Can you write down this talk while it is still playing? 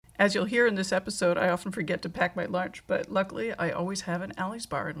As you'll hear in this episode, I often forget to pack my lunch, but luckily I always have an Allie's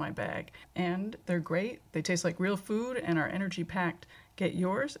bar in my bag. And they're great. They taste like real food and are energy packed. Get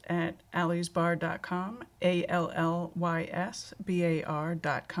yours at alliesbar.com,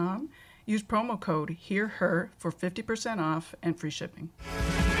 ALLYSBAR.com. Use promo code HEARHER for 50% off and free shipping.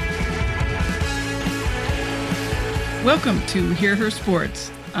 Welcome to Hear Her Sports.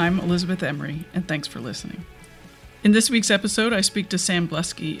 I'm Elizabeth Emery, and thanks for listening. In this week's episode, I speak to Sam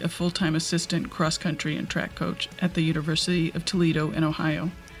Blusky, a full-time assistant cross-country and track coach at the University of Toledo in Ohio.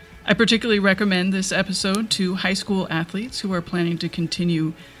 I particularly recommend this episode to high school athletes who are planning to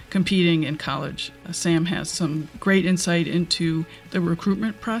continue competing in college. Sam has some great insight into the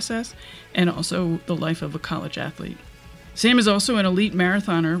recruitment process and also the life of a college athlete. Sam is also an elite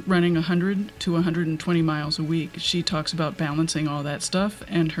marathoner running 100 to 120 miles a week. She talks about balancing all that stuff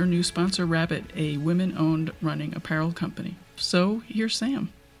and her new sponsor, Rabbit, a women-owned running apparel company. So here's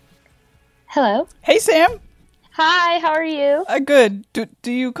Sam. Hello. Hey, Sam. Hi, how are you? Good.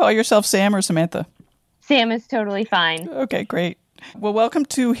 Do you call yourself Sam or Samantha? Sam is totally fine. Okay, great. Well, welcome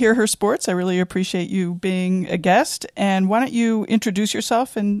to Hear Her Sports. I really appreciate you being a guest. And why don't you introduce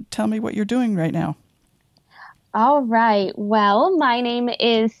yourself and tell me what you're doing right now? All right. Well, my name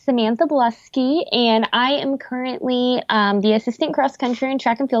is Samantha Blusky, and I am currently the assistant cross-country and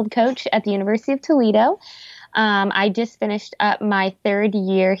track and field coach at the University of Toledo. I just finished up my third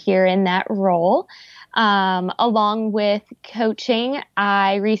year here in that role. Along with coaching,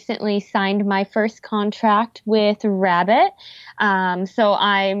 I recently signed my first contract with Rabbit. So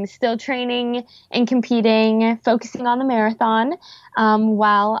I'm still training and competing, focusing on the marathon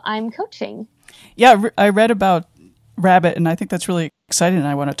while I'm coaching. Yeah, I read about Rabbit, and I think that's really exciting, and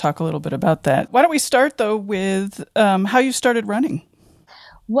I want to talk a little bit about that. Why don't we start, though, with how you started running?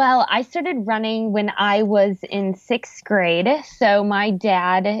 Well, I started running when I was in sixth grade. So my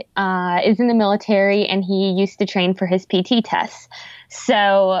dad is in the military, and he used to train for his PT tests.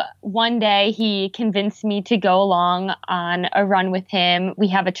 So one day he convinced me to go along on a run with him. We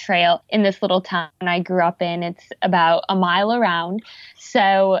have a trail in this little town I grew up in. It's about a mile around.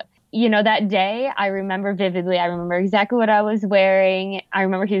 So that day, I remember vividly. I remember exactly what I was wearing. I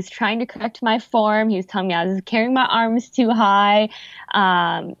remember he was trying to correct my form. He was telling me I was carrying my arms too high.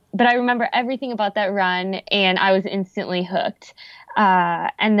 But I remember everything about that run, and I was instantly hooked.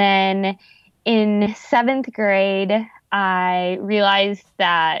 And then in seventh grade, I realized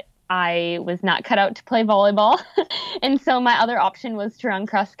that I was not cut out to play volleyball. And so my other option was to run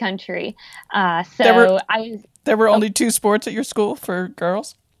cross country. There were only two sports at your school for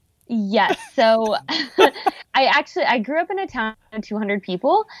girls? Yes. So I grew up in a town of 200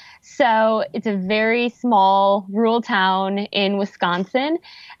 people. So it's a very small rural town in Wisconsin.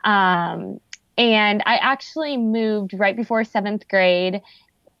 And I actually moved right before seventh grade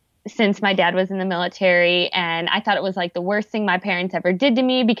since my dad was in the military. And I thought it was like the worst thing my parents ever did to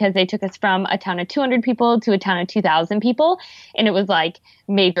me because they took us from a town of 200 people to a town of 2,000 people. And it was like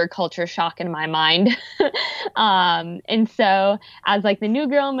major culture shock in my mind. And so I was like the new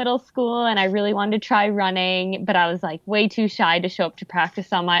girl in middle school, and I really wanted to try running, but I was like way too shy to show up to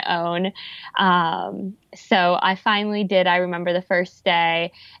practice on my own. So I finally did. I remember the first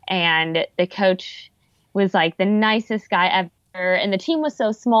day, and the coach was like the nicest guy ever. And the team was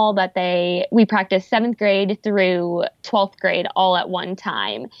so small that we practiced seventh grade through 12th grade all at one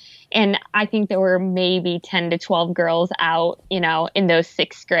time. And I think there were maybe 10 to 12 girls out, in those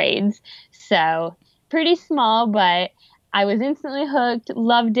sixth grades. So pretty small, but I was instantly hooked,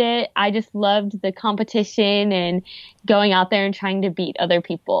 loved it. I just loved the competition and going out there and trying to beat other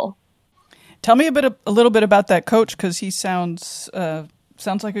people. Tell me a little bit about that coach, because he sounds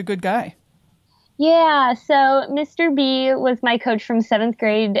like a good guy. Yeah, so Mr. B was my coach from seventh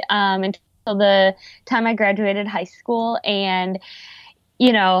grade until the time I graduated high school. And,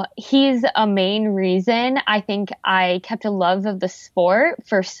 he's a main reason I think I kept a love of the sport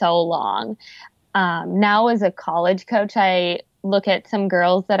for so long. Now as a college coach, I look at some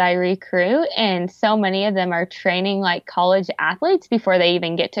girls that I recruit, and so many of them are training like college athletes before they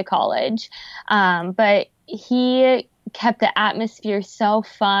even get to college. But he kept the atmosphere so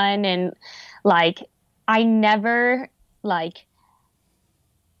fun, and I never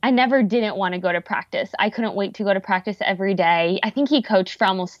didn't want to go to practice. I couldn't wait to go to practice every day. I think he coached for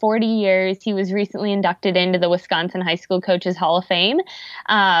almost 40 years. He was recently inducted into the Wisconsin High School Coaches Hall of Fame.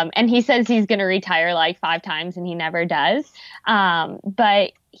 And he says he's going to retire 5 times, and he never does.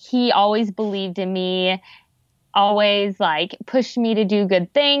 But he always believed in me, always pushed me to do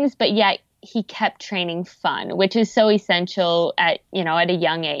good things, but yet he kept training fun, which is so essential at a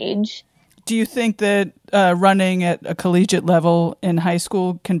young age. Do you think that running at a collegiate level in high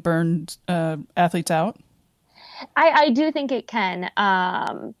school can burn athletes out? I do think it can.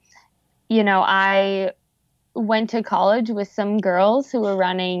 I went to college with some girls who were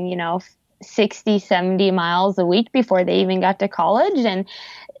running, 60, 70 miles a week before they even got to college. And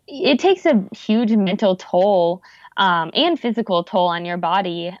it takes a huge mental toll and physical toll on your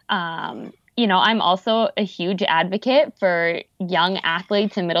body. I'm also a huge advocate for young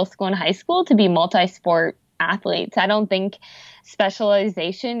athletes in middle school and high school to be multi-sport athletes. I don't think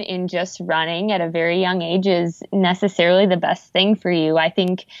specialization in just running at a very young age is necessarily the best thing for you. I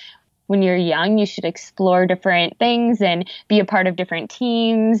think when you're young, you should explore different things and be a part of different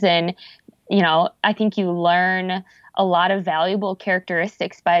teams. And, I think you learn a lot of valuable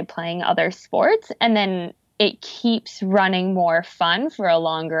characteristics by playing other sports. And then it keeps running more fun for a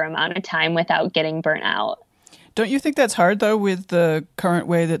longer amount of time without getting burnt out. Don't you think that's hard, though, with the current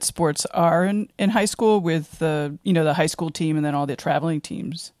way that sports are in high school with the high school team and then all the traveling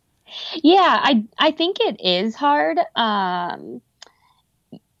teams? Yeah, I think it is hard. In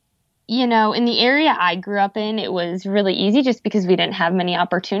the area I grew up in, it was really easy just because we didn't have many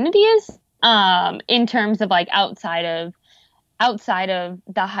opportunities in terms of like outside of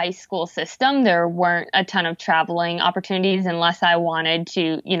the high school system. There weren't a ton of traveling opportunities unless I wanted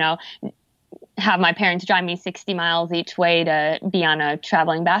to, have my parents drive me 60 miles each way to be on a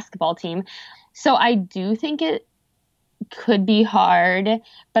traveling basketball team. So I do think it could be hard,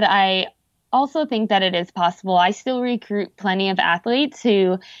 but I also think that it is possible. I still recruit plenty of athletes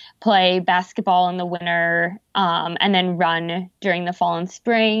who play basketball in the winter and then run during the fall and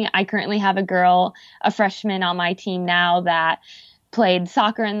spring. I currently have a freshman on my team now that played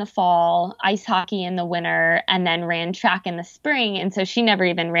soccer in the fall, ice hockey in the winter, and then ran track in the spring. And so she never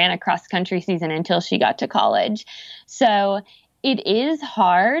even ran a cross country season until she got to college. So it is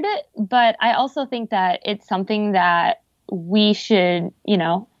hard, but I also think that it's something that we should,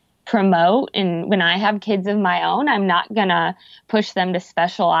 promote. And when I have kids of my own, I'm not going to push them to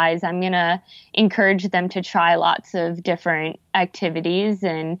specialize. I'm going to encourage them to try lots of different activities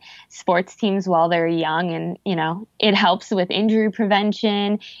and sports teams while they're young. And, it helps with injury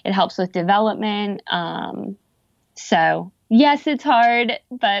prevention. It helps with development. So yes, it's hard,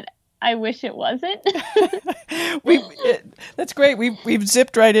 but I wish it wasn't. That's great. We've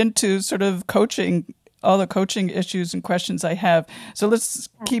zipped right into sort of coaching, all the coaching issues and questions I have. So let's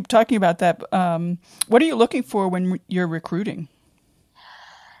keep talking about that. What are you looking for when you're recruiting?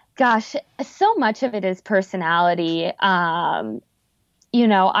 Gosh, so much of it is personality. I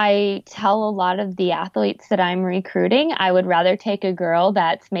tell a lot of the athletes that I'm recruiting, I would rather take a girl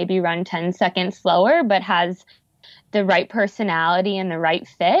that's maybe run 10 seconds slower, but has the right personality and the right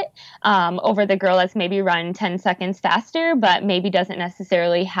fit over the girl that's maybe run 10 seconds faster, but maybe doesn't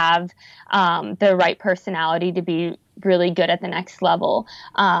necessarily have the right personality to be really good at the next level.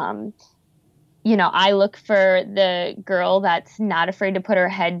 I look for the girl that's not afraid to put her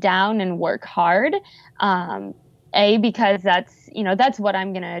head down and work hard. Because that's what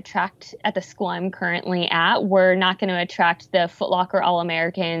I'm going to attract at the school I'm currently at. We're not going to attract the Foot Locker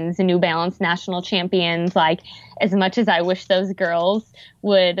All-Americans, the New Balance national champions. Like, as much as I wish those girls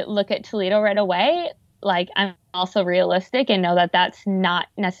would look at Toledo right away, like, I'm also realistic and know that that's not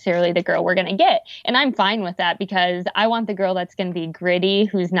necessarily the girl we're going to get. And I'm fine with that because I want the girl that's going to be gritty,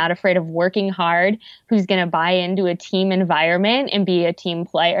 who's not afraid of working hard, who's going to buy into a team environment and be a team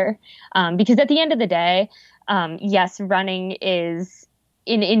player. Because at the end of the day, yes, running is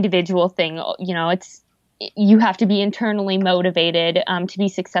an individual thing. You have to be internally motivated to be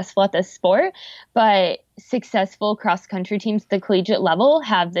successful at this sport, but successful cross-country teams at the collegiate level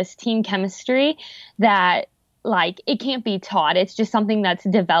have this team chemistry that, like, it can't be taught. It's just something that's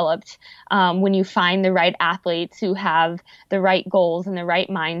developed when you find the right athletes who have the right goals and the right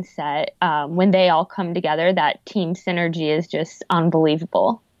mindset. When they all come together, that team synergy is just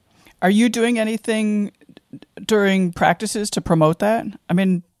unbelievable. Are you doing anything during practices to promote that? I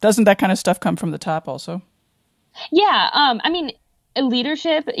mean, doesn't that kind of stuff come from the top also? Yeah.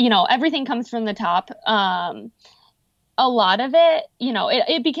 Leadership, everything comes from the top. A lot of it,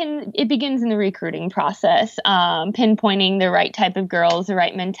 it begins in the recruiting process, pinpointing the right type of girls, the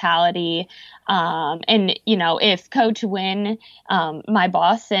right mentality. If Coach Wynn, my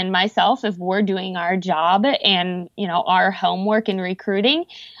boss, and myself, if we're doing our job and, our homework in recruiting,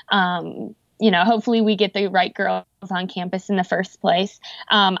 hopefully we get the right girls on campus in the first place.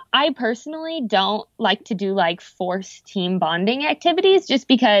 I personally don't like to do like forced team bonding activities just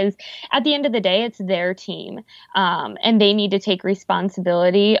because at the end of the day, it's their team. And they need to take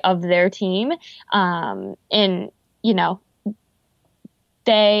responsibility of their team.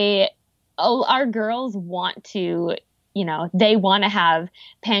 our girls want to, they want to have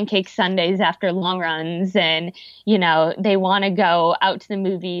pancake Sundays after long runs, and, they want to go out to the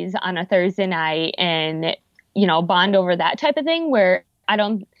movies on a Thursday night and, bond over that type of thing, where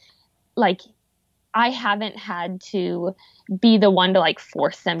I haven't had to be the one to like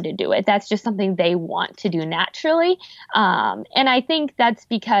force them to do it. That's just something they want to do naturally. And I think that's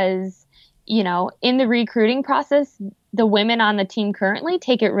because, in the recruiting process, the women on the team currently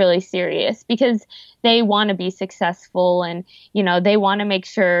take it really serious because they want to be successful, and, they want to make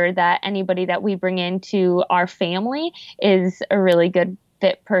sure that anybody that we bring into our family is a really good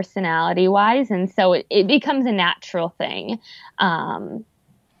fit personality wise. And so it becomes a natural thing.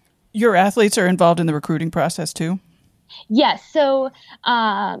 Your athletes are involved in the recruiting process too? Yes. So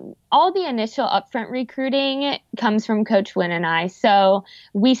all the initial upfront recruiting comes from Coach Wynn and I. So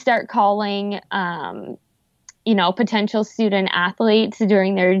we start calling, potential student athletes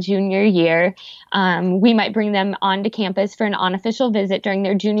during their junior year. We might bring them onto campus for an unofficial visit during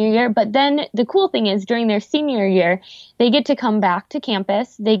their junior year. But then the cool thing is during their senior year, they get to come back to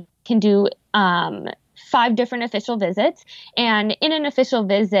campus. They can do 5 different official visits. And in an official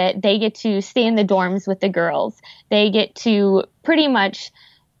visit, they get to stay in the dorms with the girls. They get to pretty much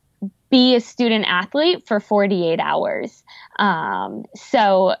be a student athlete for 48 hours.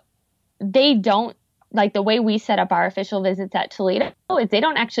 So they don't, like the way we set up our official visits at Toledo is they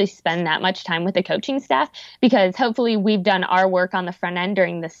don't actually spend that much time with the coaching staff, because hopefully we've done our work on the front end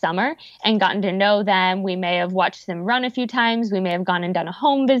during the summer and gotten to know them. We may have watched them run a few times. We may have gone and done a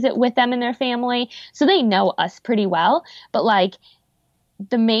home visit with them and their family. So they know us pretty well. But like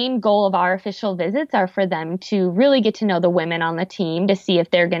the main goal of our official visits are for them to really get to know the women on the team to see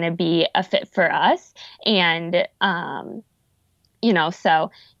if they're going to be a fit for us. And,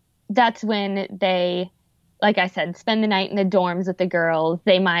 so that's when they, like I said, spend the night in the dorms with the girls.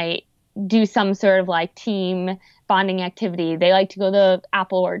 They might do some sort of like team bonding activity. They like to go to the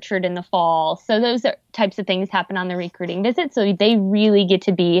apple orchard in the fall. So those types of things happen on the recruiting visit. So they really get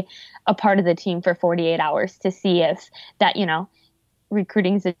to be a part of the team for 48 hours to see if that,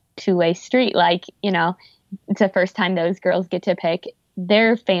 recruiting's a two-way street. Like, it's the first time those girls get to pick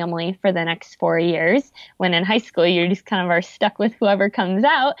their family for the next 4 years, when in high school you're just kind of are stuck with whoever comes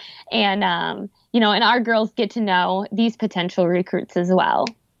out. And and our girls get to know these potential recruits as well.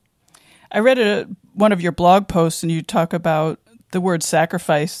 I read one of your blog posts, and you talk about the word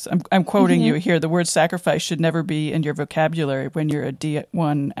sacrifice. I'm quoting you here. The word sacrifice should never be in your vocabulary when you're a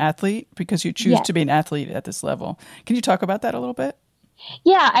D1 athlete, because you choose to be an athlete at this level. Can you talk about that a little bit?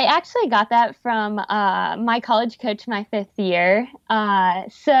 Yeah, I actually got that from my college coach my 5th year.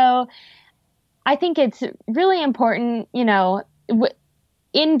 So I think it's really important,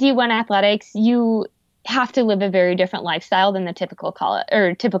 in D1 athletics, you have to live a very different lifestyle than the typical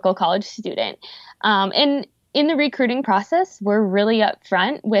college student. And in the recruiting process, we're really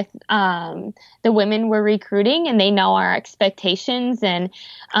upfront with the women we're recruiting, and they know our expectations. And,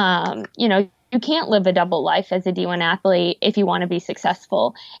 you can't live a double life as a D1 athlete if you want to be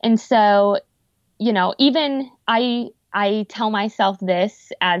successful. And so, even I tell myself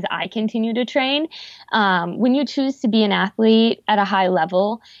this as I continue to train. When you choose to be an athlete at a high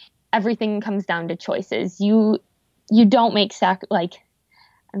level, everything comes down to choices. You don't make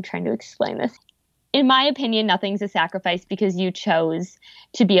I'm trying to explain this. In my opinion, nothing's a sacrifice because you chose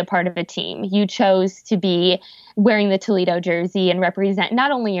to be a part of a team. You chose to be wearing the Toledo jersey and represent not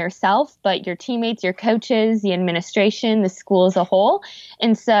only yourself, but your teammates, your coaches, the administration, the school as a whole.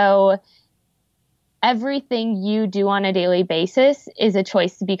 And so everything you do on a daily basis is a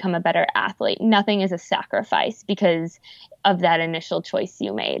choice to become a better athlete. Nothing is a sacrifice because of that initial choice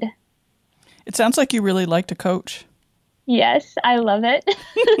you made. It sounds like you really like to coach. Yes, I love it.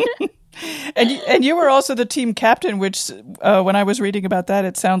 And you were also the team captain, which when I was reading about that,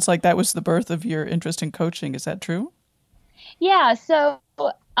 it sounds like that was the birth of your interest in coaching. Is that true? Yeah. So,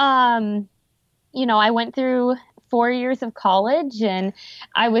 I went through 4 years of college, and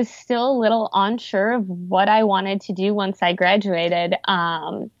I was still a little unsure of what I wanted to do once I graduated.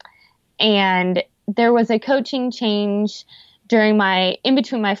 And there was a coaching change in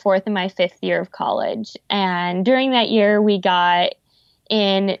between my 4th and my 5th year of college. And during that year, we got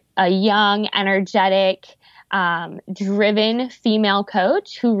in a young, energetic, driven female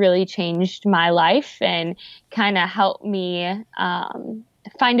coach who really changed my life and kind of helped me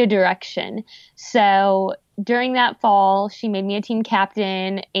find a direction. So during that fall, she made me a team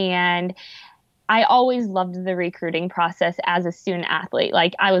captain, and I always loved the recruiting process as a student athlete.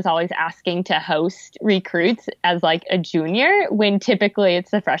 Like I was always asking to host recruits as like a junior when typically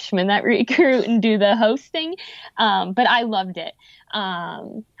it's the freshmen that recruit and do the hosting. But I loved it.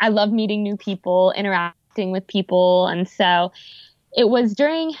 I love meeting new people, interacting with people. And so it was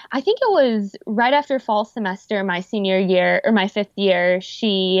I think it was right after fall semester, my senior year or my 5th year,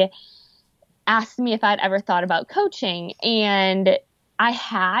 she asked me if I'd ever thought about coaching. And I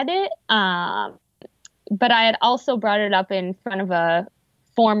had it, but I had also brought it up in front of a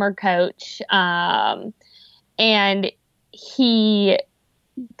former coach, and he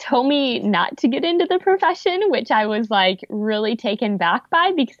told me not to get into the profession, which I was like really taken back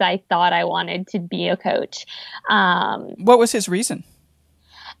by because I thought I wanted to be a coach. What was his reason?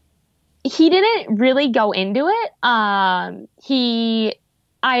 He didn't really go into it.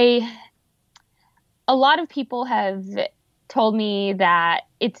 A lot of people have told me that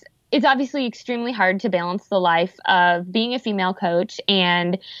it's obviously extremely hard to balance the life of being a female coach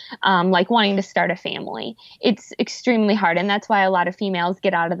and like wanting to start a family. It's extremely hard, and that's why a lot of females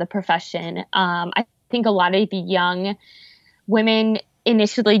get out of the profession. I think a lot of the young women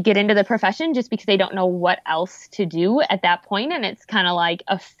initially get into the profession just because they don't know what else to do at that point, and it's kind of like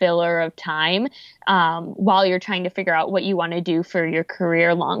a filler of time while you're trying to figure out what you want to do for your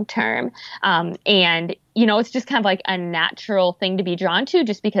career long term. And it's just kind of like a natural thing to be drawn to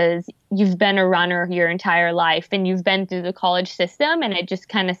just because you've been a runner your entire life and you've been through the college system, and it just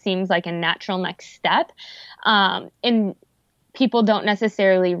kind of seems like a natural next step. And people don't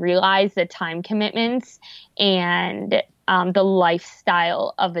necessarily realize the time commitments and the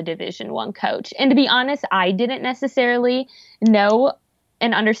lifestyle of a Division I coach. And to be honest, I didn't necessarily know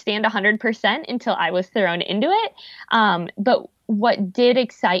and understand 100% until I was thrown into it. But what did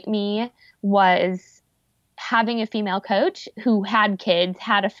excite me was having a female coach who had kids,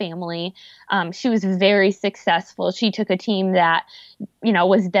 had a family. She was very successful. She took a team that,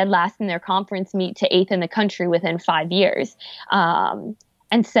 was dead last in their conference meet to 8th in the country within 5 years.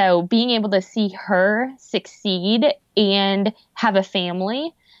 And so being able to see her succeed and have a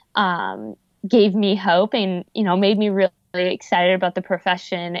family gave me hope and, made me really excited about the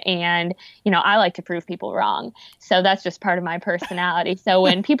profession. And, I like to prove people wrong. So that's just part of my personality. So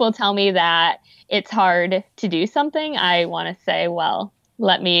when people tell me that it's hard to do something, I want to say, well,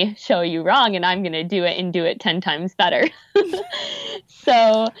 let me show you wrong, and I'm going to do it and do it 10 times better.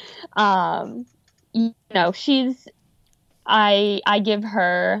 So, I give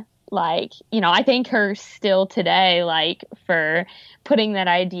her I thank her still today, for putting that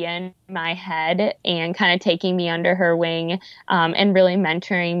idea in my head and kind of taking me under her wing, and really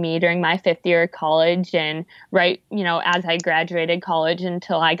mentoring me during my 5th year of college and as I graduated college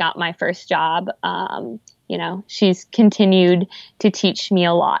until I got my first job. She's continued to teach me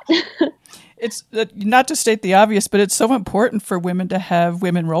a lot. It's not to state the obvious, but it's so important for women to have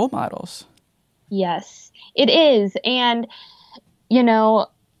women role models. Yes, it is. And,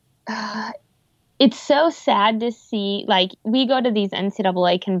 it's so sad to see, we go to these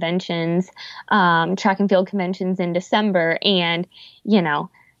NCAA conventions, track and field conventions in December, and,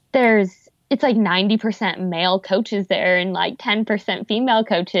 it's like 90% male coaches there and 10% female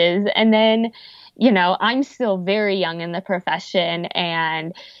coaches. And then, I'm still very young in the profession,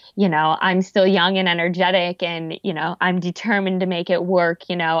 and, I'm still young and energetic, and, I'm determined to make it work,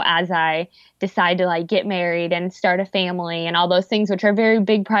 as I decide to get married and start a family and all those things, which are very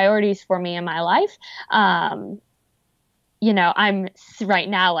big priorities for me in my life. I'm right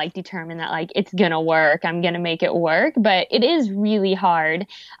now determined that it's going to work. I'm going to make it work, but it is really hard.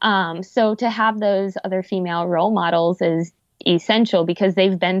 So to have those other female role models is essential because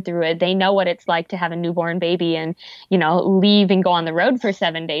they've been through it. They know what it's like to have a newborn baby and, leave and go on the road for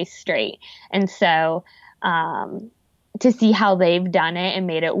 7 days straight. And so, to see how they've done it and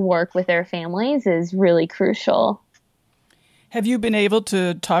made it work with their families is really crucial. Have you been able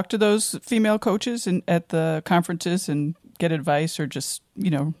to talk to those female coaches at the conferences and get advice or just,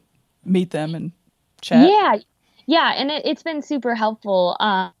 meet them and chat? Yeah. And it's been super helpful.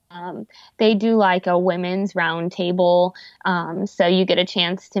 They do a women's round table. So you get a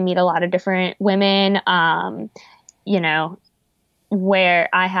chance to meet a lot of different women, where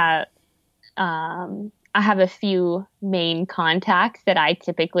I have a few main contacts that I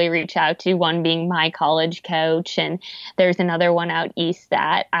typically reach out to, one being my college coach. And there's another one out east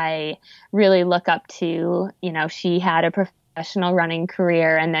that I really look up to. She had a professional running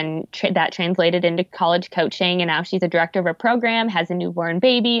career and then that translated into college coaching. And now she's a director of a program, has a newborn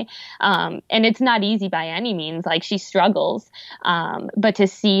baby. And it's not easy by any means. She struggles. But to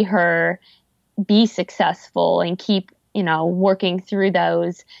see her be successful and keep working through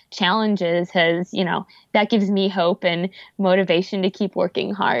those challenges has, that gives me hope and motivation to keep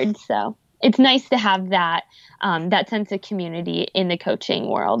working hard. So it's nice to have that sense of community in the coaching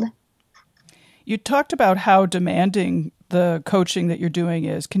world. You talked about how demanding the coaching that you're doing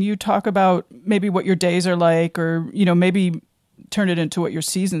is. Can you talk about maybe what your days are like, or, maybe turn it into what your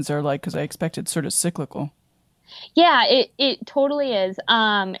seasons are like? Because I expect it's sort of cyclical. Yeah, it totally is.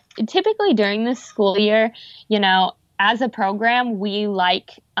 Typically during the school year, as a program, we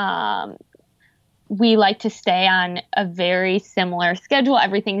like to stay on a very similar schedule.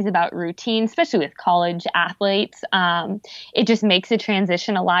 Everything's about routine, especially with college athletes. It just makes the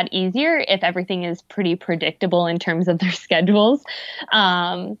transition a lot easier if everything is pretty predictable in terms of their schedules.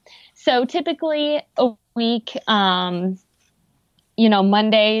 So typically a week,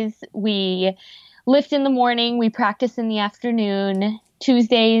 Mondays we lift in the morning, we practice in the afternoon.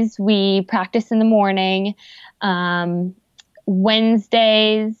 Tuesdays we practice in the morning.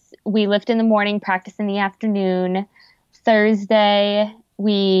 Wednesdays we lift in the morning, practice in the afternoon. Thursday,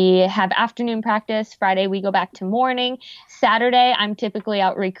 we have afternoon practice. Friday, we go back to morning. Saturday, I'm typically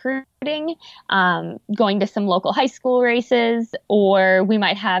out recruiting, going to some local high school races, or we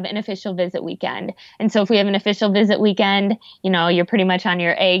might have an official visit weekend. And so if we have an official visit weekend, you're pretty much on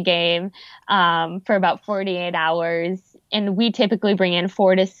your A game for about 48 hours. And we typically bring in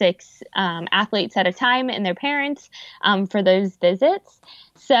 4 to 6 athletes at a time and their parents for those visits.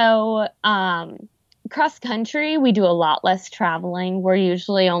 So cross country, we do a lot less traveling. We're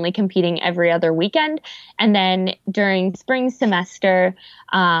usually only competing every other weekend. And then during spring semester,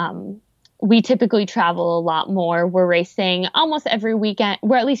 we typically travel a lot more. We're racing almost every weekend.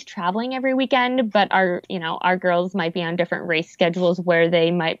 We're at least traveling every weekend, but our girls might be on different race schedules where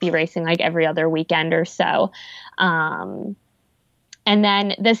they might be racing like every other weekend or so. And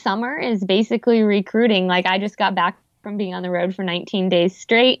then the summer is basically recruiting. Like I just got back from being on the road for 19 days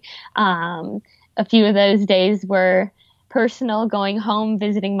straight. A few of those days were personal, going home,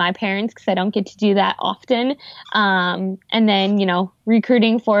 visiting my parents because I don't get to do that often. And then,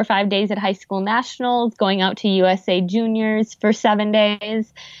 recruiting 4 or 5 days at high school nationals, going out to USA Juniors for 7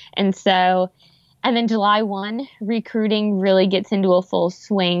 days. And then July 1, recruiting really gets into a full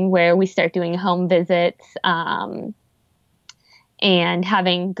swing where we start doing home visits and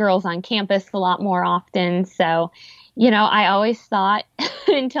having girls on campus a lot more often. So, I always thought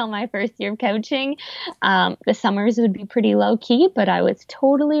until my first year of coaching, the summers would be pretty low key, but I was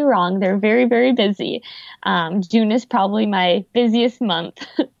totally wrong. They're very, very busy. June is probably my busiest month.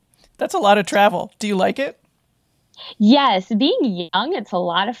 That's a lot of travel. Do you like it? Yes. Being young, it's a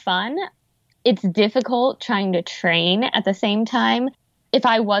lot of fun. It's difficult trying to train at the same time. If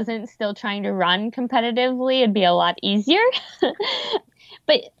I wasn't still trying to run competitively, it'd be a lot easier.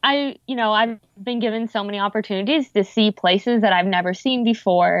 But I've been given so many opportunities to see places that I've never seen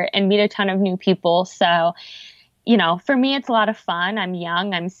before and meet a ton of new people. So, for me, it's a lot of fun. I'm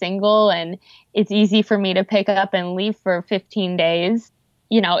young, I'm single, and it's easy for me to pick up and leave for 15 days.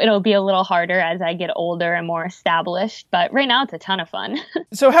 It'll be a little harder as I get older and more established, but right now it's a ton of fun.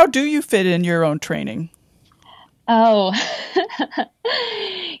 So how do you fit in your own training? Oh,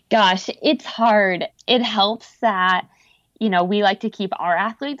 gosh, it's hard. It helps that we like to keep our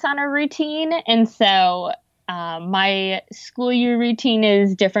athletes on a routine. And so my school year routine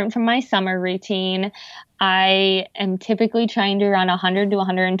is different from my summer routine. I am typically trying to run 100 to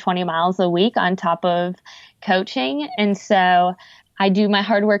 120 miles a week on top of coaching. And so I do my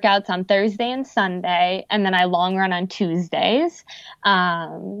hard workouts on Thursday and Sunday, and then I long run on Tuesdays.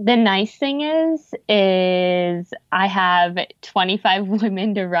 The nice thing is I have 25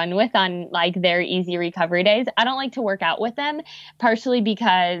 women to run with on like their easy recovery days. I don't like to work out with them, partially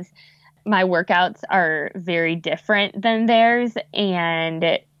because my workouts are very different than theirs,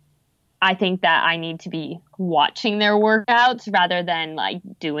 and I think that I need to be watching their workouts rather than like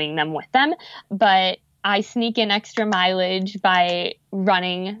doing them with them. But I sneak in extra mileage by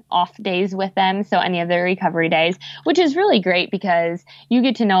running off days with them, so any of their recovery days, which is really great because you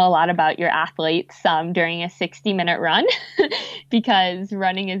get to know a lot about your athletes during a 60-minute run because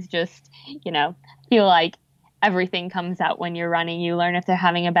running is just, feel like everything comes out when you're running. You learn if they're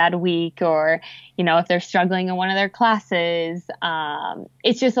having a bad week or, if they're struggling in one of their classes.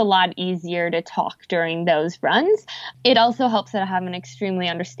 It's just a lot easier to talk during those runs. It also helps that I have an extremely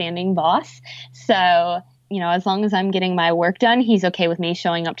understanding boss. So, as long as I'm getting my work done, he's okay with me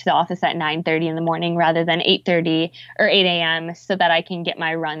showing up to the office at 9:30 in the morning rather than 8:30 or 8 a.m. so that I can get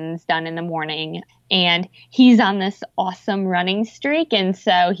my runs done in the morning. And he's on this awesome running streak. And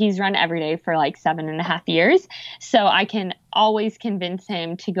so he's run every day for like 7.5 years. So I can always convince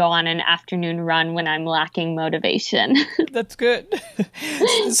him to go on an afternoon run when I'm lacking motivation. That's good.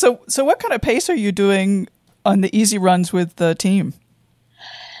 So what kind of pace are you doing on the easy runs with the team?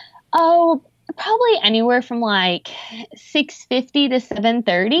 Oh, probably anywhere from like 6:50 to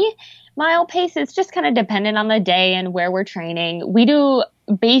 7:30 mile pace. It's just kind of dependent on the day and where we're training. We do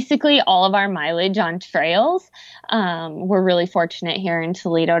basically all of our mileage on trails. We're really fortunate here in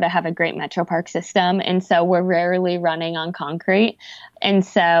Toledo to have a great Metro Park system. And so we're rarely running on concrete. And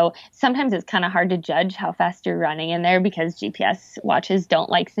so sometimes it's kind of hard to judge how fast you're running in there because GPS watches don't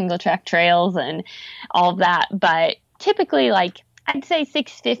like single track trails and all of that. But typically, like, I'd say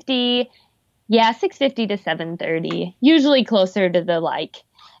 6:50. Yeah, 6:50 to 7:30. Usually closer to the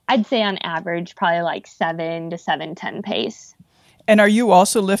I'd say on average, probably like 7 to 7:10 pace. And are you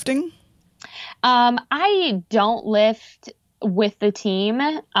also lifting? I don't lift with the team.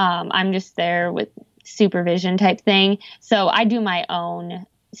 I'm just there with supervision type thing. So I do my own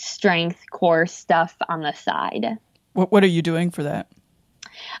strength core stuff on the side. What are you doing for that?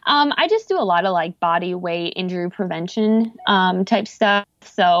 I just do a lot of like body weight injury prevention type stuff.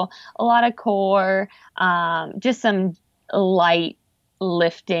 So a lot of core, just some light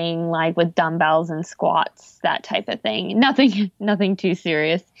lifting, like with dumbbells and squats, that type of thing. Nothing too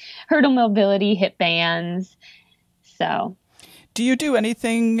serious. Hurdle mobility, hip bands. So, do you do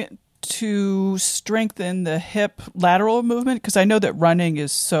anything to strengthen the hip lateral movement? Because I know that running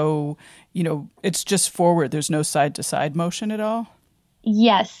is so, it's just forward. There's no side to side motion at all.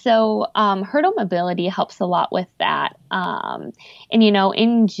 Yes. So hurdle mobility helps a lot with that. And,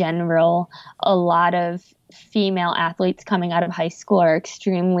 in general, a lot of female athletes coming out of high school are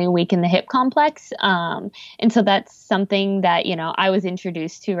extremely weak in the hip complex. And so that's something that, I was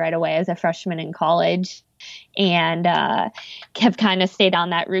introduced to right away as a freshman in college and have kind of stayed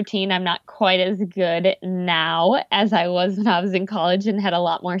on that routine. I'm not quite as good now as I was when I was in college and had a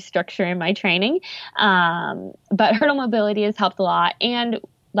lot more structure in my training. But hurdle mobility has helped a lot. And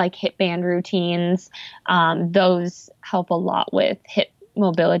like hip band routines, those help a lot with hip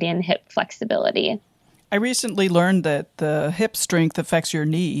mobility and hip flexibility. I recently learned that the hip strength affects your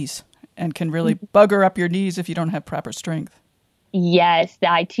knees and can really bugger up your knees if you don't have proper strength. Yes, the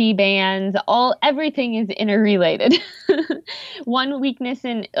IT bands, everything is interrelated. Weakness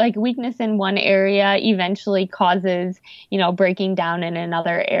in one area eventually causes, breaking down in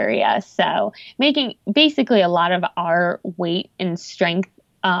another area. So making basically a lot of our weight and strength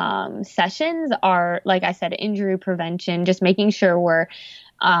sessions are, like I said, injury prevention, just making sure we're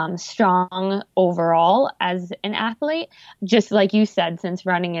strong overall as an athlete. Just like you said, since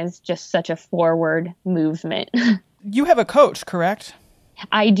running is just such a forward movement. You have a coach, correct?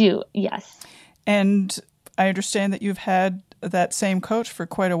 I do, yes. And I understand that you've had that same coach for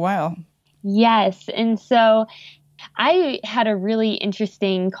quite a while. Yes. And so I had a really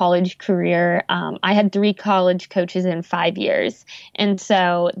interesting college career. I had 3 college coaches in 5 years. And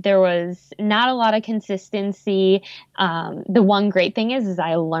so there was not a lot of consistency. The one great thing is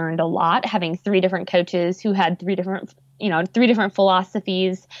I learned a lot having 3 different coaches who had 3 different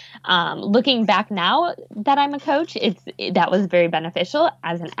philosophies. Looking back now that I'm a coach, that was very beneficial.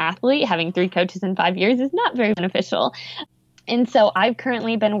 As an athlete, having 3 coaches in 5 years is not very beneficial. And so I've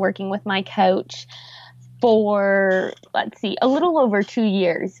currently been working with my coach for, a little over 2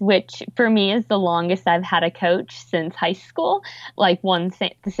 years, which for me is the longest I've had a coach since high school,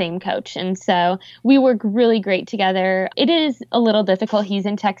 the same coach. And so we work really great together. It is a little difficult. He's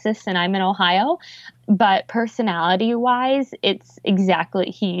in Texas and I'm in Ohio, but personality wise, he's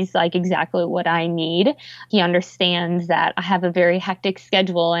exactly what I need. He understands that I have a very hectic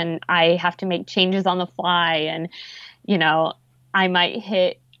schedule and I have to make changes on the fly. And, I might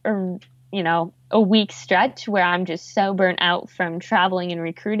hit a week stretch where I'm just so burnt out from traveling and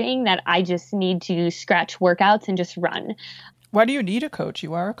recruiting that I just need to scratch workouts and just run. Why do you need a coach?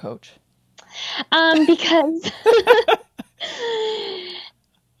 You are a coach. Because,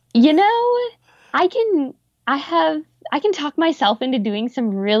 I can talk myself into doing some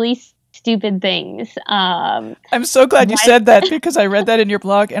really stupid things. I'm so glad you said that because I read that in your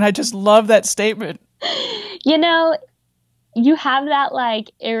blog and I just love that statement. You have that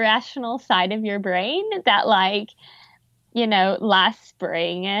irrational side of your brain that last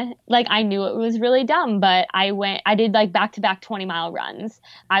spring, like I knew it was really dumb, but I did like back-to-back 20-mile runs.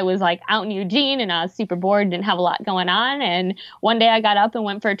 I was like out in Eugene and I was super bored, didn't have a lot going on. And one day I got up and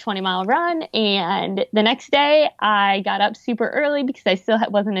went for a 20-mile run. And the next day I got up super early because I still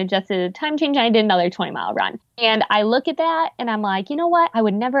wasn't adjusted to the time change. And I did another 20-mile run. And I look at that and I'm like, you know what? I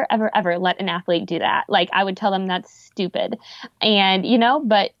would never, ever, ever let an athlete do that. Like I would tell them that's stupid. And,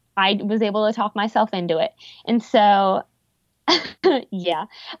 but I was able to talk myself into it. And so yeah,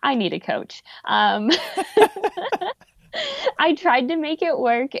 I need a coach. I tried to make it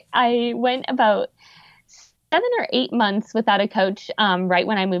work. I went about 7 or 8 months without a coach right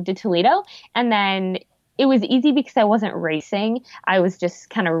when I moved to Toledo. And then it was easy because I wasn't racing. I was just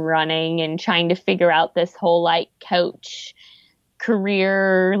kind of running and trying to figure out this whole like coach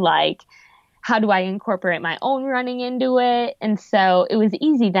career, like how do I incorporate my own running into it? And so it was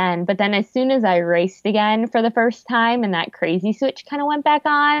easy then. But then as soon as I raced again for the first time and that crazy switch kind of went back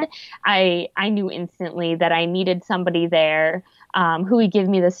on, I knew instantly that I needed somebody there who would give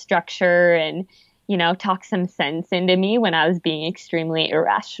me the structure and, talk some sense into me when I was being extremely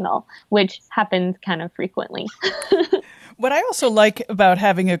irrational, which happens kind of frequently. What I also like about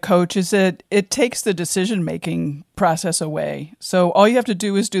having a coach is that it takes the decision-making process away. So all you have to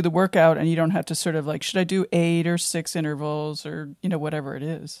do is do the workout and you don't have to sort of like, should I do 8 or 6 intervals or, whatever it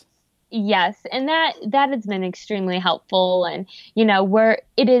is. Yes. And that has been extremely helpful. And,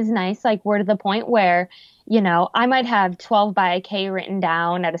 it is nice, like we're to the point where, I might have 12 by a K written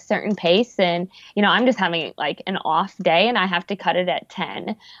down at a certain pace and, I'm just having like an off day and I have to cut it at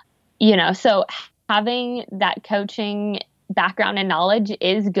 10, so having that coaching background and knowledge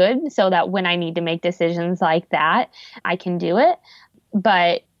is good so that when I need to make decisions like that, I can do it.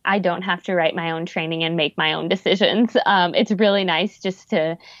 But I don't have to write my own training and make my own decisions. It's really nice just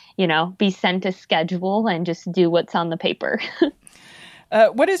to, be sent a schedule and just do what's on the paper.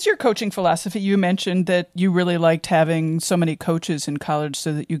 What is your coaching philosophy? You mentioned that you really liked having so many coaches in college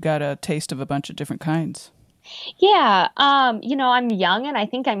so that you got a taste of a bunch of different kinds. Yeah. I'm young and I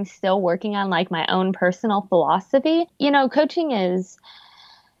think I'm still working on like my own personal philosophy. Coaching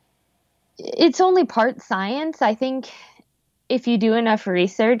it's only part science. I think if you do enough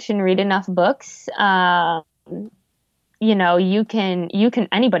research and read enough books, anybody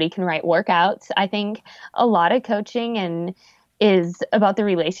can write workouts. I think a lot of coaching is about the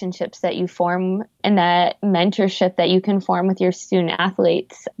relationships that you form and that mentorship that you can form with your student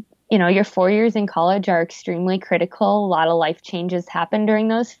athletes. Your 4 years in college are extremely critical. A lot of life changes happen during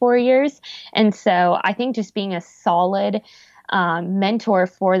those 4 years. And so I think just being a solid mentor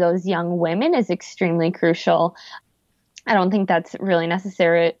for those young women is extremely crucial. I don't think that's really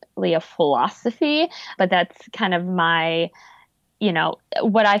necessarily a philosophy, but that's kind of my,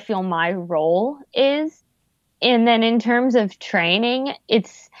 what I feel my role is. And then in terms of training,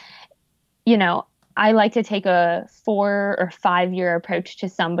 it's, I like to take a 4 or 5 year approach to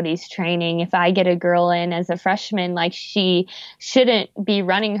somebody's training. If I get a girl in as a freshman, like she shouldn't be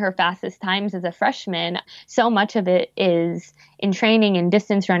running her fastest times as a freshman. So much of it is in training and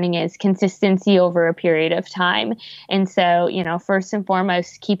distance running is consistency over a period of time. And so, first and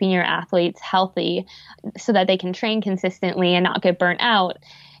foremost, keeping your athletes healthy so that they can train consistently and not get burnt out.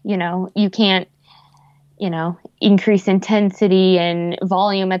 You can't, increase intensity and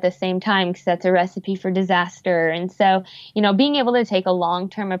volume at the same time because that's a recipe for disaster. And so, being able to take a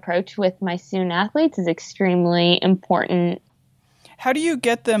long-term approach with my student athletes is extremely important. How do you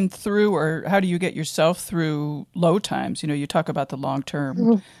get them through, or how do you get yourself through low times? You talk about the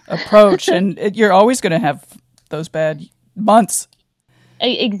long-term approach, and you're always going to have those bad months.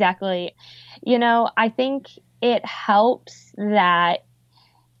 Exactly. I think it helps that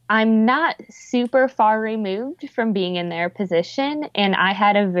I'm not super far removed from being in their position, and I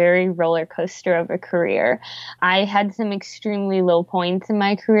had a very roller coaster of a career. I had some extremely low points in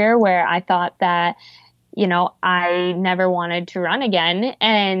my career where I thought that, I never wanted to run again.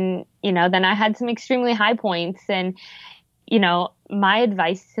 And, then I had some extremely high points. And, my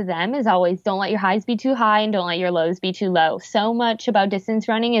advice to them is always don't let your highs be too high and don't let your lows be too low. So much about distance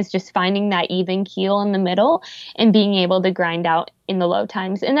running is just finding that even keel in the middle and being able to grind out in the low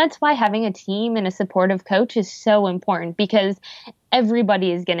times. And that's why having a team and a supportive coach is so important, because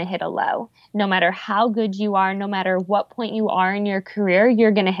everybody is going to hit a low. No matter how good you are, no matter what point you are in your career,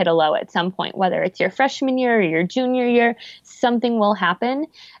 you're going to hit a low at some point, whether it's your freshman year or your junior year, something will happen.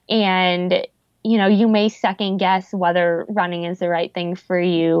 And you may second guess whether running is the right thing for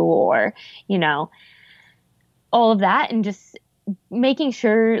you or, all of that. And just making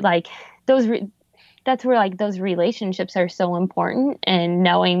sure like those that's where like those relationships are so important, and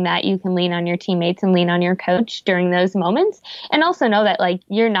knowing that you can lean on your teammates and lean on your coach during those moments, and also know that like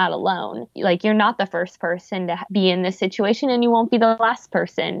you're not alone. Like you're not the first person to be in this situation, and you won't be the last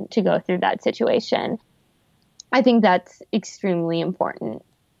person to go through that situation. I think that's extremely important.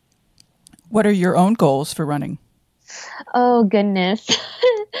 What are your own goals for running? Oh, goodness.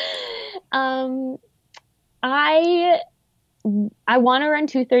 I want to run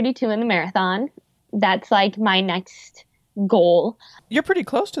 2:32 in the marathon. That's like my next goal. You're pretty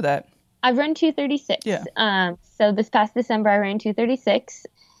close to that. I've run 2:36. Yeah. So this past December, I ran 2:36,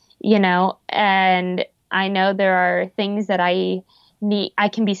 and I know there are things that I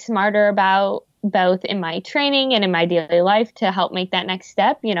can be smarter about, both in my training and in my daily life, to help make that next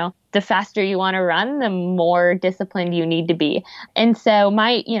step. The faster you want to run, the more disciplined you need to be. And so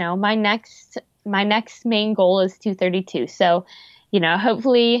my next main goal is 2:32. So,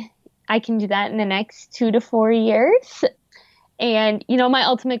 hopefully I can do that in the next 2 to 4 years. And, my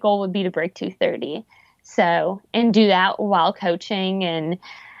ultimate goal would be to break 2:30. So, and do that while coaching and,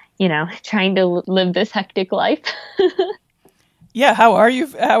 trying to live this hectic life. Yeah. How are you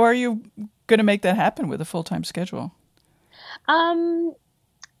going to make that happen with a full-time schedule?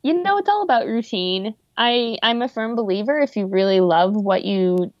 It's all about routine. I'm a firm believer, if you really love what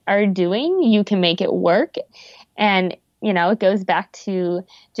you are doing, you can make it work. And, it goes back to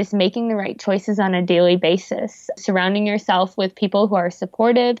just making the right choices on a daily basis. Surrounding yourself with people who are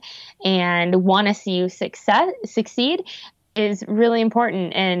supportive and want to see you succeed is really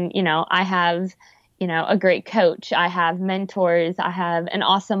important. And, I have, a great coach. I have mentors. I have an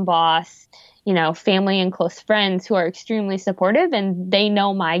awesome boss, family and close friends who are extremely supportive, and they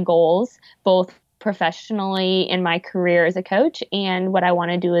know my goals, both professionally in my career as a coach and what I want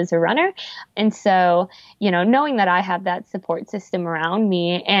to do as a runner. And so, knowing that I have that support system around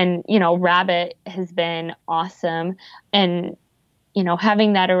me, and, Rabbit has been awesome, and,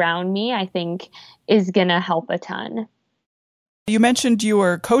 having that around me, I think is going to help a ton. You mentioned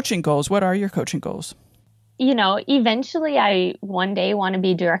your coaching goals. What are your coaching goals? Eventually I one day want to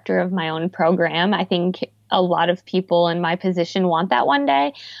be director of my own program. I think a lot of people in my position want that one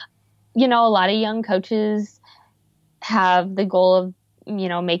day. A lot of young coaches have the goal of,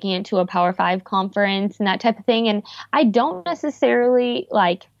 making it to a Power 5 conference and that type of thing. And I don't necessarily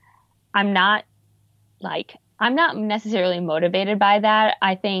I'm not necessarily motivated by that.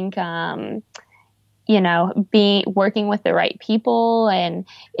 I think, working with the right people. And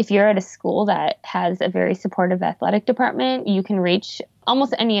if you're at a school that has a very supportive athletic department, you can reach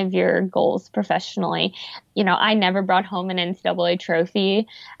almost any of your goals professionally. I never brought home an NCAA trophy.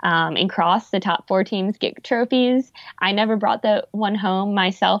 In cross, the top 4 teams get trophies. I never brought the one home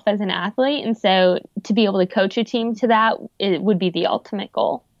myself as an athlete. And so to be able to coach a team to that, it would be the ultimate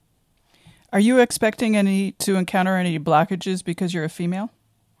goal. Are you expecting to encounter any blockages because you're a female?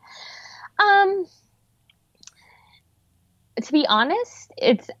 To be honest,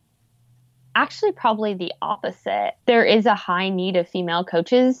 it's actually probably the opposite. There is a high need of female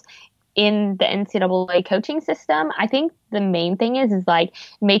coaches in the NCAA coaching system. I think the main thing is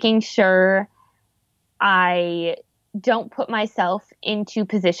making sure I don't put myself into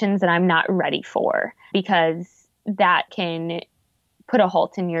positions that I'm not ready for, because that can put a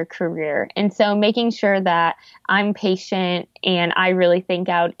halt in your career. And so making sure that I'm patient and I really think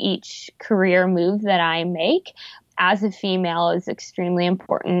out each career move that I make as a female is extremely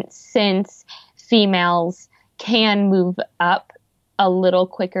important, since females can move up a little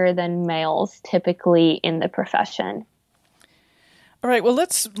quicker than males typically in the profession. All right, well,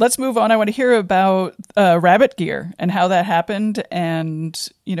 let's move on. I want to hear about Rabbit Gear and how that happened, and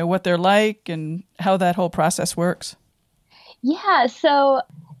what they're like and how that whole process works. Yeah, so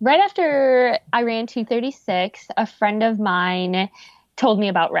right after I ran 2:36, a friend of mine told me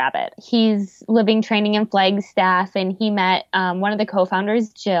about Rabbit. He's living training in Flagstaff, and he met one of the co-founders,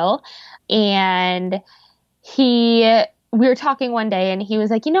 Jill, and we were talking one day, and he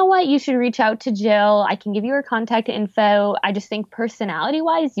was like, you know what, you should reach out to Jill. I can give you her contact info. I just think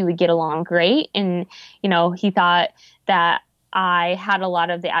personality-wise, you would get along great. And, he thought that I had a lot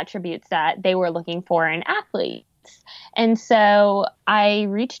of the attributes that they were looking for in athletes. And so I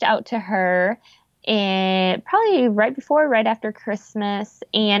reached out to her, and probably right after Christmas.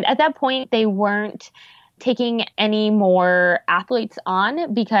 And at that point, they weren't taking any more athletes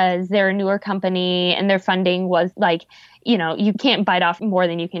on because they're a newer company, and their funding was you can't bite off more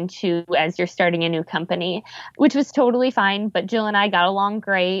than you can chew as you're starting a new company, which was totally fine. But Jill and I got along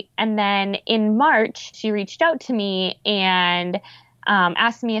great. And then in March, she reached out to me and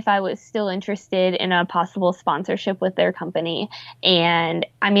asked me if I was still interested in a possible sponsorship with their company. And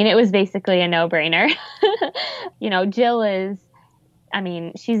I mean, it was basically a no-brainer. Jill is, I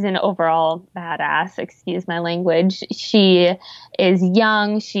mean, she's an overall badass, excuse my language. She is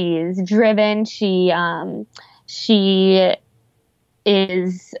young, she is driven, she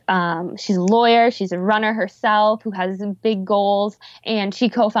is she's a lawyer, she's a runner herself who has big goals, and she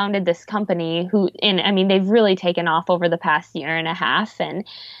co-founded this company they've really taken off over the past year and a half. And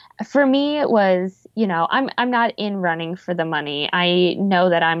for me, it was, I'm not in running for the money. I know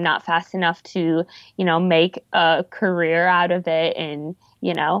that I'm not fast enough to, make a career out of it and,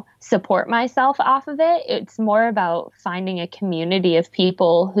 support myself off of it. It's more about finding a community of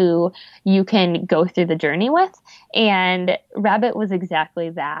people who you can go through the journey with. And Rabbit was exactly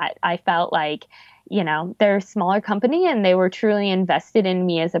that. I felt like, they're a smaller company and they were truly invested in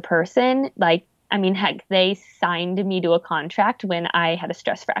me as a person. Heck, they signed me to a contract when I had a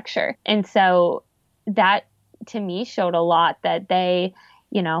stress fracture. And so that to me showed a lot that they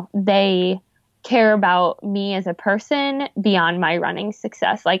care about me as a person beyond my running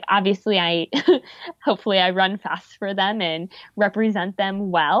success. Like, obviously hopefully I run fast for them and represent them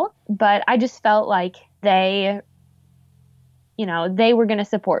well, but I just felt like they were going to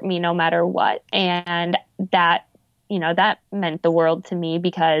support me no matter what. And that meant the world to me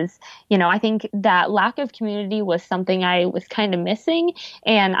because, I think that lack of community was something I was kind of missing,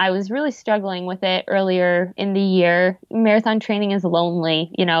 and I was really struggling with it earlier in the year. Marathon training is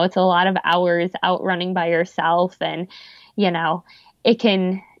lonely. It's a lot of hours out running by yourself, and, it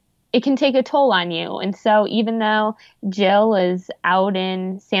can take a toll on you. And so even though Jill is out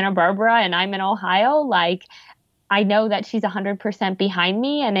in Santa Barbara and I'm in Ohio, I know that she's 100% behind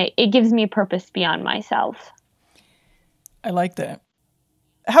me, and it gives me a purpose beyond myself. I like that.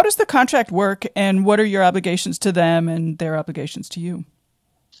 How does the contract work, and what are your obligations to them and their obligations to you?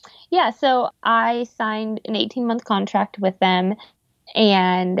 Yeah, so I signed an 18-month contract with them,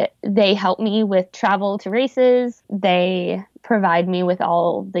 and they help me with travel to races. They provide me with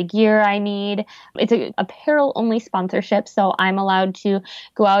all the gear I need. It's a apparel-only sponsorship, so I'm allowed to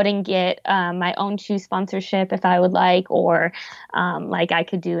go out and get my own shoe sponsorship if I would like, or I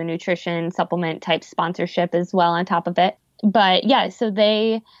could do a nutrition supplement type sponsorship as well on top of it. But yeah, so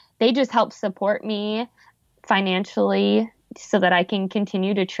they just help support me financially so that I can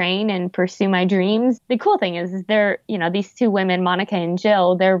continue to train and pursue my dreams. The cool thing is they're, these two women, Monica and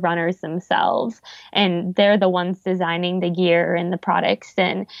Jill, they're runners themselves, and they're the ones designing the gear and the products.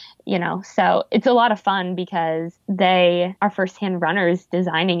 And, so it's a lot of fun because they are firsthand runners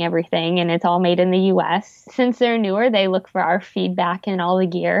designing everything, and it's all made in the US. Since they're newer, they look for our feedback in all the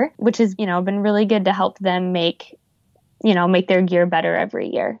gear, which has, been really good to help them make their gear better every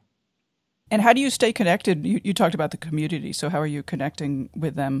year. And how do you stay connected? You talked about the community, so how are you connecting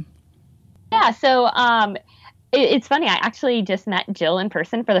with them? Yeah, so it's funny. I actually just met Jill in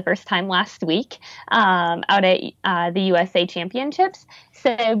person for the first time last week out at the USA Championships.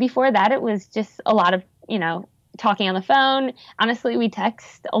 So before that, it was just a lot of, talking on the phone. Honestly, we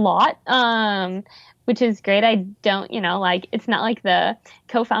text a lot, which is great. I don't, it's not like the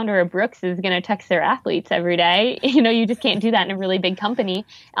co-founder of Brooks is going to text their athletes every day. You just can't do that in a really big company.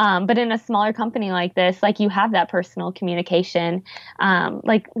 But in a smaller company like this, you have that personal communication.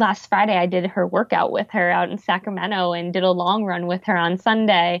 Last Friday, I did her workout with her out in Sacramento and did a long run with her on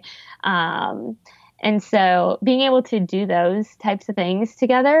Sunday. And so being able to do those types of things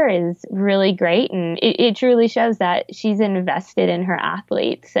together is really great. And it truly shows that she's invested in her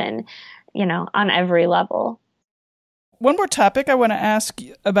athletes and, on every level. One more topic I want to ask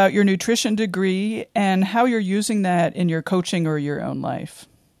about your nutrition degree and how you're using that in your coaching or your own life.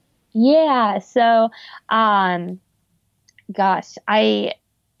 Yeah. So, I got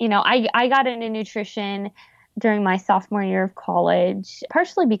into nutrition during my sophomore year of college,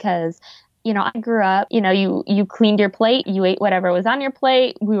 partially because I grew up, you cleaned your plate, you ate whatever was on your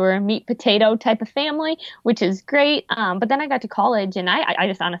plate. We were a meat potato type of family, which is great. But then I got to college and I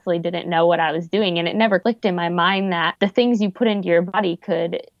just honestly didn't know what I was doing. And it never clicked in my mind that the things you put into your body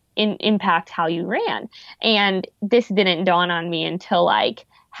could impact how you ran. And this didn't dawn on me until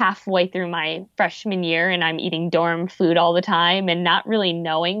halfway through my freshman year, and I'm eating dorm food all the time and not really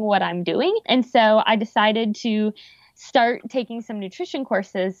knowing what I'm doing. And so I decided to start taking some nutrition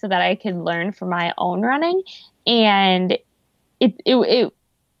courses so that I could learn for my own running. And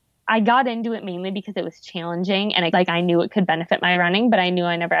I got into it mainly because it was challenging and I knew it could benefit my running, but I knew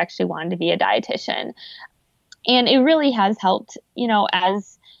I never actually wanted to be a dietitian. And it really has helped,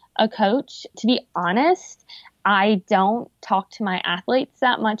 as a coach. To be honest, I don't talk to my athletes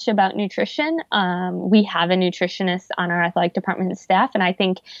that much about nutrition. We have a nutritionist on our athletic department staff, and I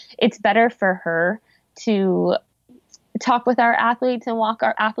think it's better for her to talk with our athletes and walk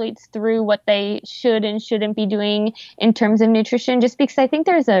our athletes through what they should and shouldn't be doing in terms of nutrition, just because I think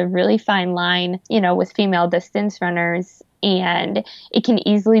there's a really fine line, with female distance runners, and it can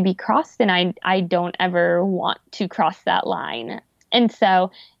easily be crossed. And I don't ever want to cross that line. And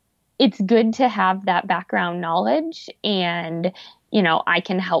so it's good to have that background knowledge, and, I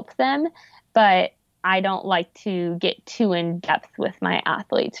can help them, but I don't like to get too in depth with my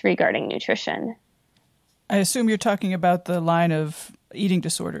athletes regarding nutrition. I assume you're talking about the line of eating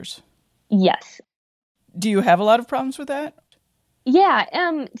disorders. Yes. Do you have a lot of problems with that? Yeah.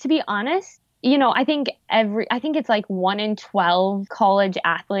 To be honest, I think it's like 1 in 12 college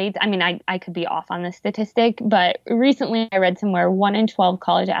athletes. I mean, I could be off on the statistic, but recently I read somewhere 1 in 12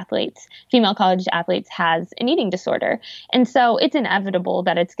 female college athletes has an eating disorder. And so it's inevitable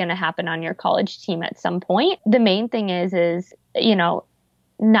that it's going to happen on your college team at some point. The main thing is,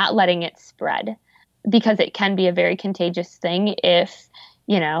 not letting it spread, because it can be a very contagious thing if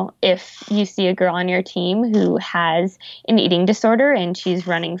you see a girl on your team who has an eating disorder and she's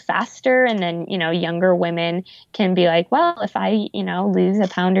running faster, and then, younger women can be like, well, if I, lose a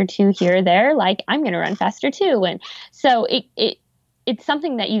pound or two here or there, like, I'm going to run faster too. And so it's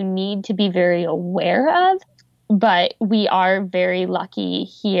something that you need to be very aware of, but we are very lucky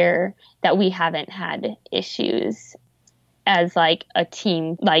here that we haven't had issues as like a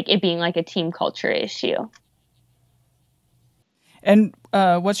team, like it being like a team culture issue. And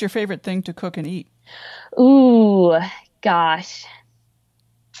what's your favorite thing to cook and eat? Ooh, gosh.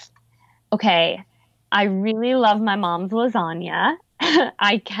 Okay. I really love my mom's lasagna.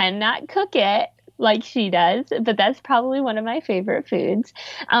 I cannot cook it like she does, but that's probably one of my favorite foods.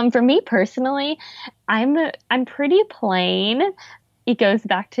 For me personally, I'm pretty plain. It goes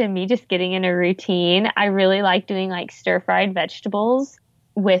back to me just getting in a routine. I really like doing like stir-fried vegetables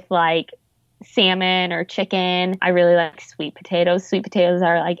with like salmon or chicken. I really like sweet potatoes. Sweet potatoes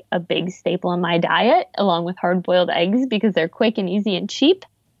are like a big staple in my diet, along with hard-boiled eggs, because they're quick and easy and cheap,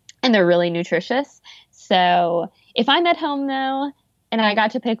 and they're really nutritious. So if I'm at home though, and I got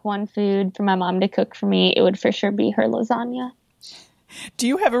to pick one food for my mom to cook for me, it would for sure be her lasagna. Do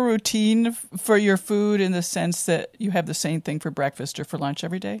you have a routine for your food in the sense that you have the same thing for breakfast or for lunch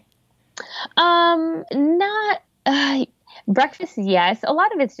every day? Not breakfast, yes. A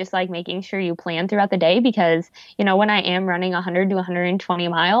lot of it's just like making sure you plan throughout the day, because, when I am running 100 to 120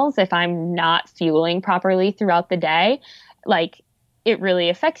 miles, if I'm not fueling properly throughout the day, like, it really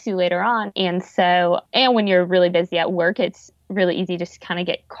affects you later on. And when you're really busy at work, it's really easy just to kind of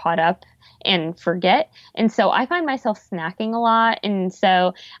get caught up and forget. And so I find myself snacking a lot. And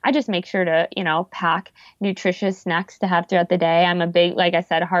so I just make sure to, pack nutritious snacks to have throughout the day. I'm a big, like I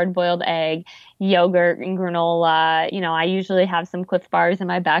said, hard-boiled egg, yogurt, and granola. I usually have some Clif bars in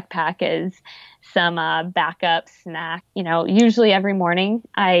my backpack as some backup snack. Usually every morning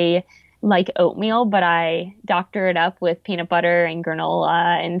I like oatmeal, but I doctor it up with peanut butter and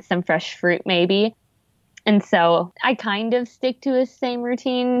granola and some fresh fruit maybe. And so I kind of stick to a same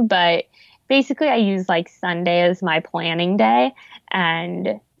routine, but basically I use like Sunday as my planning day,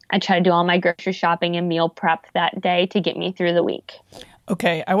 and I try to do all my grocery shopping and meal prep that day to get me through the week.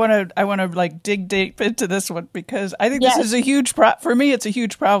 Okay, I want to like dig deep into this one, because I think this is a huge for me. It's a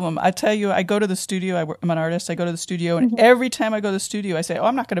huge problem. I tell you, I go to the studio. I'm an artist. I go to the studio, and every time I go to the studio, I say, "Oh,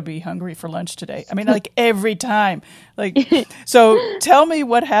 I'm not going to be hungry for lunch today." I mean, like every time. Like, so tell me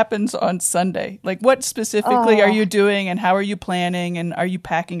what happens on Sunday. Like, what specifically are you doing, and how are you planning, and are you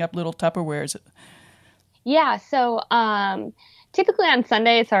packing up little Tupperwares? Yeah. So, typically on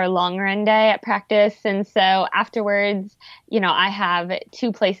Sunday, it's our long run day at practice. And so afterwards, I have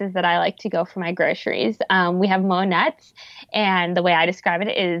 2 places that I like to go for my groceries. We have Monette's, and the way I describe it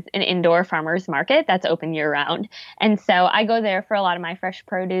is an indoor farmer's market that's open year round. And so I go there for a lot of my fresh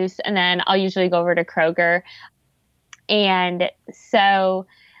produce, and then I'll usually go over to Kroger. And so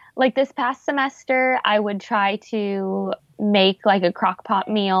like this past semester, I would try to make like a crock pot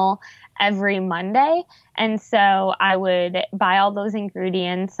meal every Monday. And so I would buy all those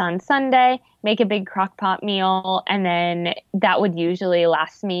ingredients on Sunday, make a big crock pot meal, and then that would usually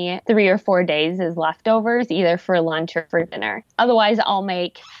last me 3 or 4 days as leftovers, either for lunch or for dinner. Otherwise, I'll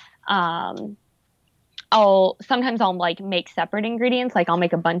make sometimes I'll like make separate ingredients. Like I'll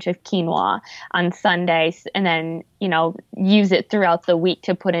make a bunch of quinoa on Sundays and then, use it throughout the week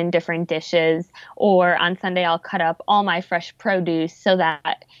to put in different dishes. Or on Sunday, I'll cut up all my fresh produce so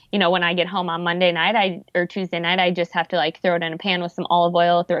that, when I get home on Monday night or Tuesday night, I just have to like throw it in a pan with some olive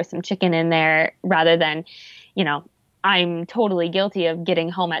oil, throw some chicken in there rather than, I'm totally guilty of getting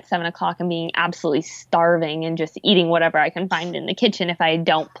home at 7 o'clock and being absolutely starving and just eating whatever I can find in the kitchen if I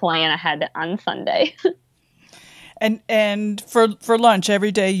don't plan ahead on Sunday. And for lunch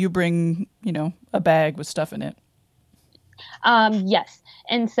every day you bring, a bag with stuff in it. Yes.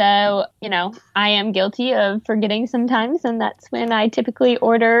 And so, I am guilty of forgetting sometimes, and that's when I typically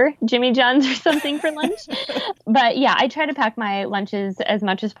order Jimmy John's or something for lunch. But yeah, I try to pack my lunches as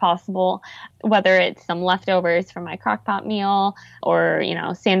much as possible, whether it's some leftovers from my crock-pot meal or,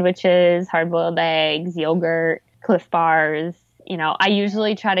 sandwiches, hard-boiled eggs, yogurt, Cliff Bars. I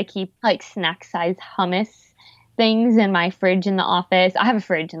usually try to keep like snack-size hummus things in my fridge in the office. I have a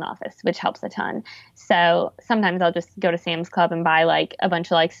fridge in the office, which helps a ton. So sometimes I'll just go to Sam's Club and buy like a bunch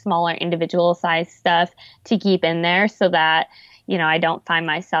of like smaller individual size stuff to keep in there so that, I don't find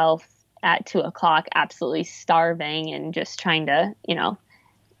myself at 2 o'clock absolutely starving and just trying to,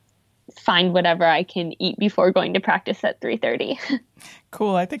 find whatever I can eat before going to practice at 3:30.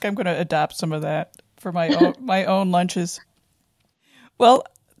 Cool. I think I'm going to adopt some of that for my own lunches. Well,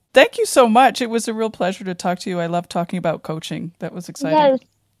 thank you so much. It was a real pleasure to talk to you. I love talking about coaching. That was exciting. Yes.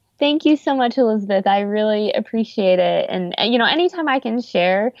 Thank you so much, Elizabeth. I really appreciate it. And anytime I can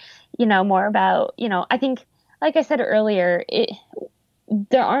share, more about, I think, like I said earlier,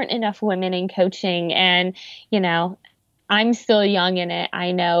 there aren't enough women in coaching. And, I'm still young in it,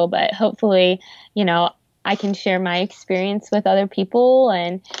 I know, but hopefully, I can share my experience with other people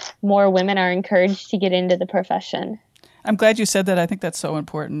and more women are encouraged to get into the profession. I'm glad you said that. I think that's so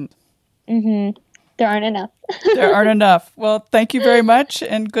important. Mm-hmm. There aren't enough. There aren't enough. Well, thank you very much,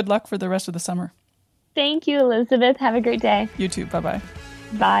 and good luck for the rest of the summer. Thank you, Elizabeth. Have a great day. You too. Bye-bye.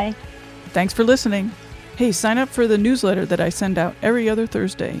 Bye. Thanks for listening. Hey, sign up for the newsletter that I send out every other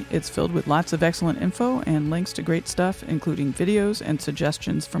Thursday. It's filled with lots of excellent info and links to great stuff, including videos and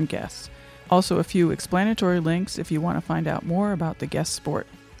suggestions from guests. Also, a few explanatory links if you want to find out more about the guest sport.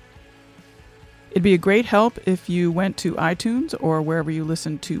 It'd be a great help if you went to iTunes or wherever you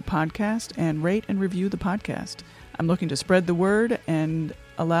listen to podcasts and rate and review the podcast. I'm looking to spread the word and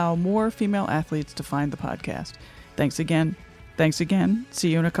allow more female athletes to find the podcast. Thanks again.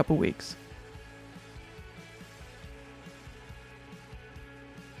 See you in a couple weeks.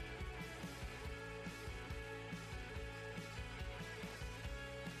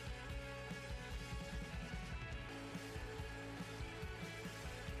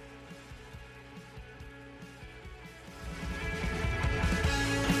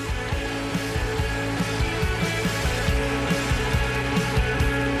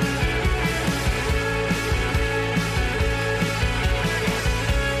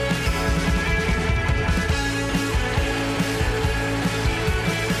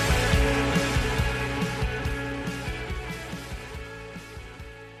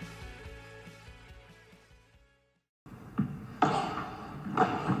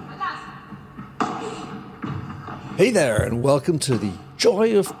 Hey there, and welcome to the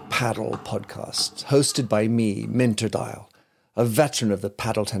Joy of Paddle podcast, hosted by me, Minter Dial, a veteran of the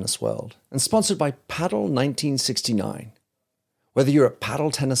paddle tennis world, and sponsored by Paddle 1969. Whether you're a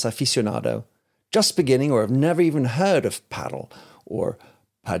paddle tennis aficionado, just beginning, or have never even heard of paddle, or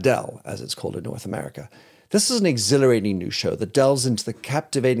padel, as it's called in North America, this is an exhilarating new show that delves into the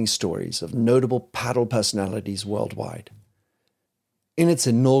captivating stories of notable paddle personalities worldwide. In its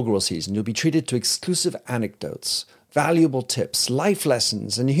inaugural season, you'll be treated to exclusive anecdotes, valuable tips, life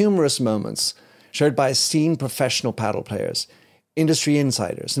lessons, and humorous moments shared by esteemed professional paddle players, industry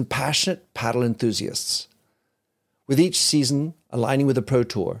insiders, and passionate paddle enthusiasts. With each season aligning with the Pro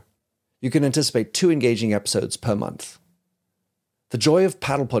Tour, you can anticipate 2 engaging episodes per month. The Joy of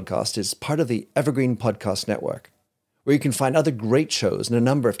Paddle podcast is part of the Evergreen Podcast Network, where you can find other great shows in a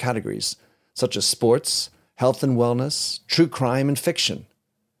number of categories, such as sports, health and wellness, true crime, and fiction.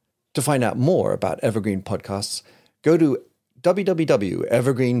 To find out more about Evergreen Podcasts, go to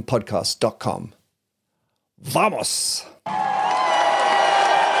www.evergreenpodcast.com. Vamos!